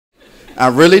I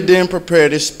really didn't prepare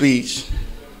this speech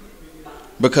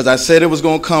because I said it was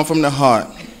going to come from the heart.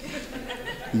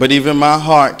 But even my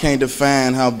heart can't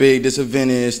define how big this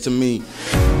event is to me.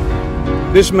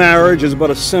 This marriage is but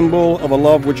a symbol of a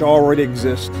love which already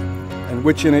exists and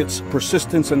which in its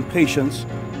persistence and patience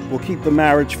will keep the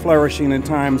marriage flourishing in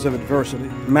times of adversity.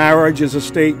 Marriage is a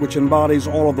state which embodies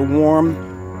all of the warm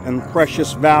and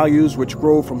precious values which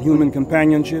grow from human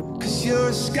companionship. 'Cause you're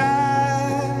a sky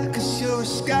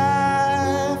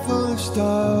full of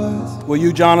stars. Will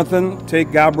you, Jonathan,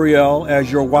 take Gabrielle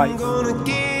as your wife? I'm gonna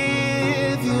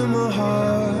give you my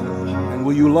heart. And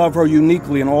will you love her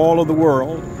uniquely in all of the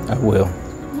world? I will.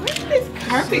 Where did this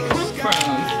carpet come from?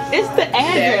 It's the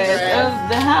address of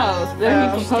the house that he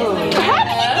proposed. How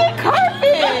did you get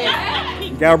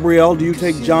carpet? Gabrielle, do you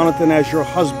take Jonathan as your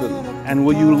husband? And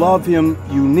will you love him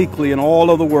uniquely in all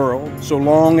of the world, so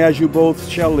long as you both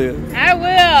shall live? I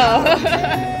will.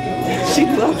 She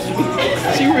loves me.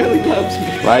 She really loves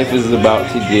me. Life is about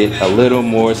to get a little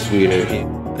more sweeter.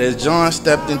 As John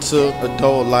stepped into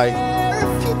adult life,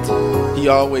 he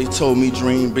always told me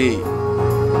dream big.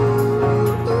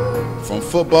 From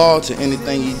football to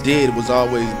anything he did was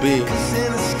always big.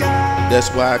 That's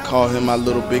why I call him my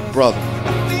little big brother.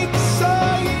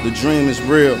 The dream is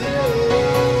real.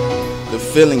 The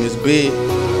feeling is big.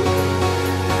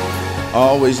 I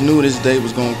always knew this day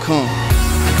was gonna come.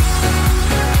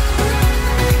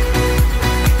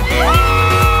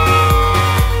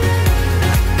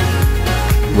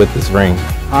 With this ring,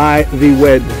 I thee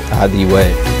wed. I thee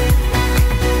wed.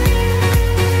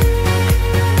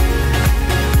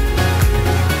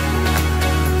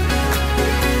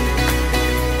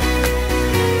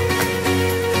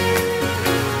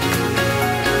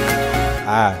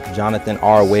 I, Jonathan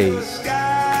R. Wade,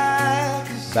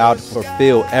 vow to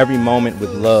fulfill every moment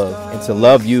with love and to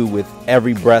love you with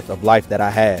every breath of life that I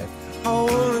have.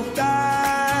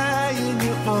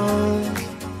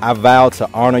 I vow to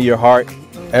honor your heart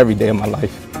every day of my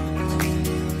life.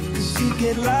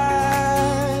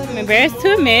 I'm embarrassed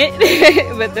to admit,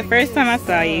 but the first time I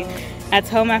saw you, I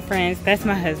told my friends, that's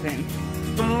my husband.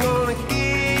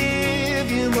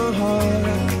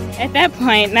 At that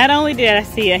point, not only did I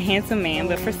see a handsome man,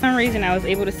 but for some reason I was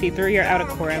able to see through your outer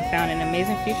core and found an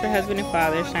amazing future husband and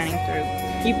father shining through.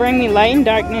 You bring me light and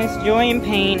darkness, joy and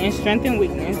pain, and strength and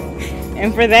weakness.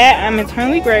 And for that, I'm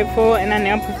eternally grateful, and I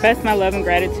now profess my love and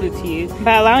gratitude to you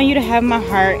by allowing you to have my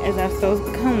heart as our souls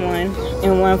become one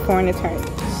and one for an eternity.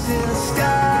 'Cause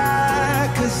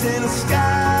in a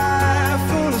sky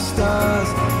full of stars,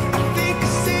 I think I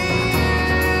see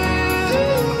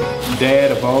you.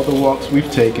 Dad, of all the walks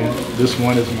we've taken, this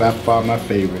one is by far my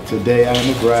favorite. Today I am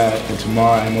a bride, and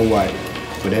tomorrow I am a wife.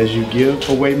 But as you give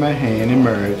away my hand in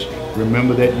marriage,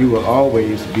 remember that you will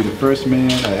always be the first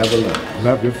man I ever loved.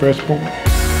 Love your firstborn.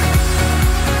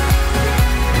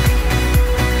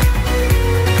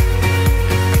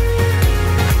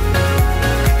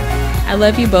 I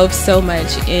love you both so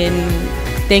much, and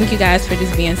thank you guys for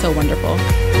just being so wonderful.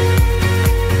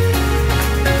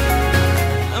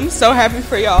 I'm so happy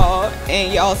for y'all,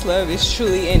 and y'all's love is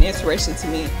truly an inspiration to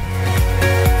me.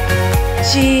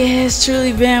 She has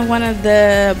truly been one of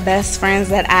the best friends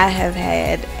that I have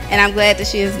had, and I'm glad that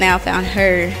she has now found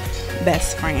her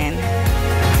best friend.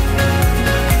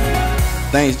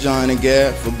 Thanks, John and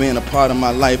Gab, for being a part of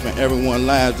my life and everyone's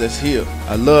lives that's here.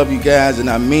 I love you guys and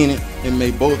I mean it, and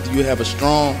may both of you have a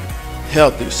strong,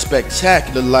 healthy,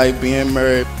 spectacular life being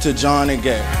married to John and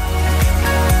Gab.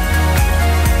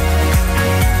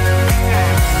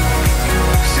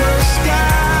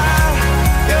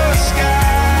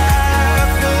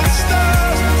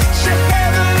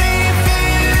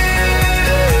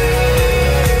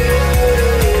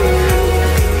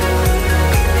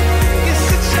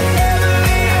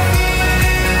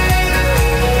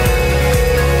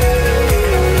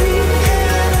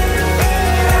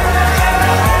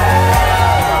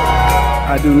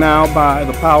 I do now, by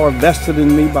the power vested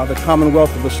in me by the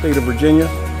Commonwealth of the State of Virginia,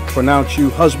 pronounce you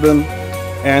husband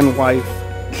and wife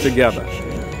together.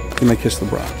 You may kiss the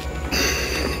bride.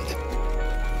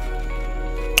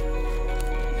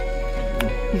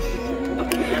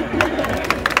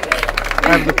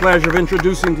 I have the pleasure of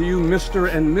introducing to you Mr.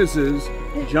 and Mrs.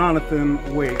 Jonathan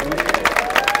Wade.